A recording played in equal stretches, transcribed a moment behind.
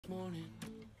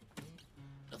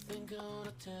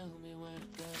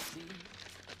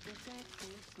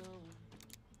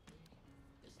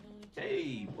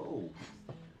Hey, whoa.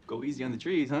 Go easy on the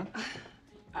trees, huh?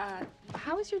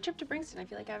 How was your trip to Princeton? I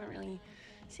feel like I haven't really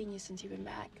seen you since you've been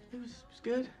back. It was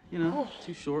good, you know.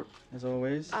 Too short, as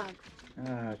always.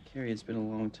 Carrie, it's been a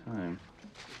long time.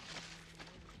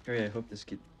 Carrie, I hope this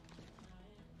kid...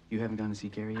 You haven't gone to see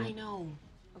Carrie yet? I know,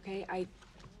 okay?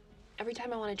 Every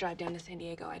time I want to drive down to San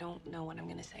Diego, I don't know what I'm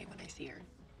gonna say when I see her.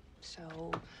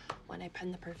 So, when I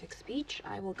pen the perfect speech,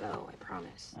 I will go, I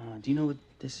promise. Do you know what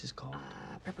this is called?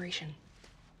 Preparation.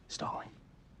 Stalling.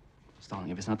 Stalling.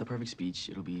 If it's not the perfect speech,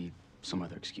 it'll be some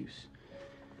other excuse.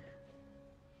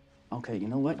 Okay, you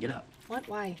know what? Get up. What?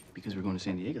 Why? Because we're going to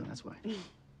San Diego, that's why.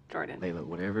 Jordan. Layla,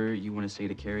 whatever you want to say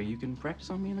to Carrie, you can practice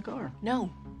on me in the car.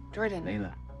 No, Jordan.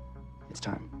 Layla, it's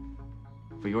time.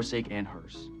 For your sake and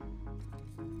hers.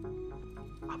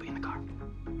 I'll be in the car.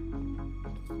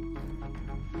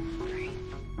 Great.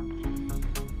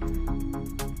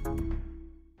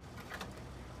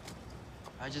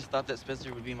 I just thought that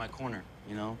Spencer would be in my corner,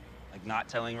 you know? Like not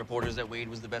telling reporters that Wade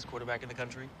was the best quarterback in the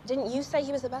country. Didn't you say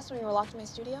he was the best when you were locked in my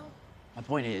studio? My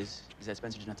point is that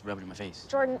Spencer didn't have to rub it in my face.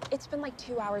 Jordan, it's been like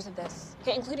 2 hours of this,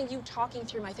 okay, including you talking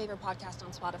through my favorite podcast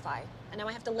on Spotify. And now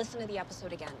I have to listen to the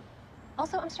episode again.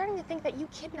 Also, I'm starting to think that you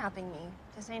kidnapping me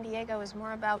to San Diego is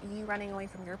more about you running away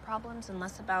from your problems and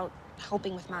less about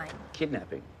helping with mine.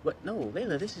 Kidnapping? What? No,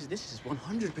 Layla, this is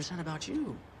 100% about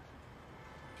you.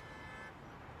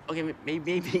 Okay,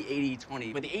 maybe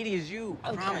 80-20, but the 80 is you,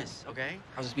 I promise, okay?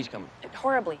 How's the speech coming?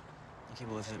 Horribly. Okay,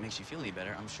 well, if it makes you feel any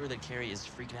better, I'm sure that Carrie is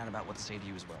freaking out about what to say to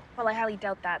you as well. Well, I highly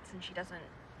doubt that since she doesn't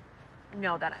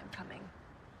know that I'm coming.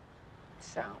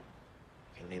 So.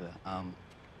 Okay, Layla, I'm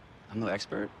no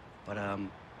expert, but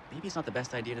maybe it's not the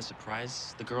best idea to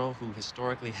surprise the girl who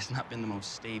historically has not been the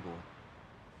most stable.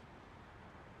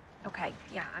 Okay,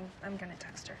 yeah, I'm gonna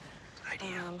text her. Good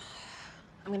idea.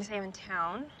 I'm gonna say I'm in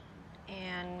town,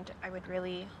 and I would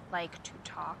really like to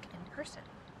talk in person.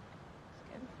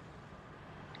 Good.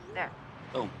 There.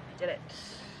 Boom. I did it.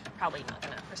 Probably not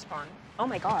gonna respond. Oh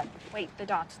my God. Wait, the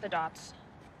dots.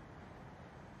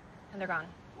 And they're gone.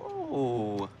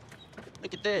 Whoa.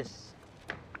 Look at this.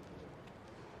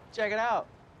 Check it out.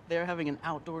 They're having an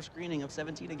outdoor screening of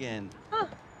 17 again. Huh.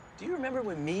 Do you remember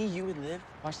when you and Liv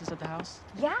watched this at the house?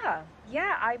 Yeah,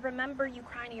 I remember you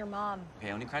crying to your mom. Okay,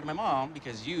 I only cried to my mom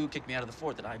because you kicked me out of the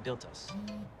fort that I built us.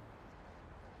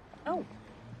 Oh.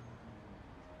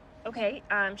 Okay,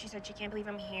 she said she can't believe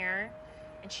I'm here,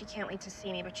 and she can't wait to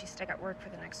see me, but she's stuck at work for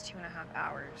the next 2.5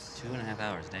 hours. 2.5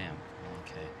 hours, damn.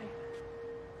 Okay.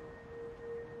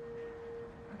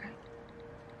 Okay.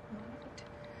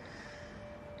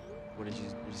 What did you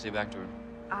say back to her?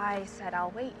 I said I'll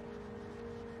wait.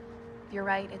 You're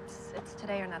right, it's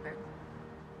today or never.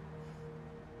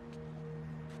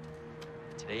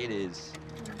 Today it is.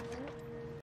 Mm.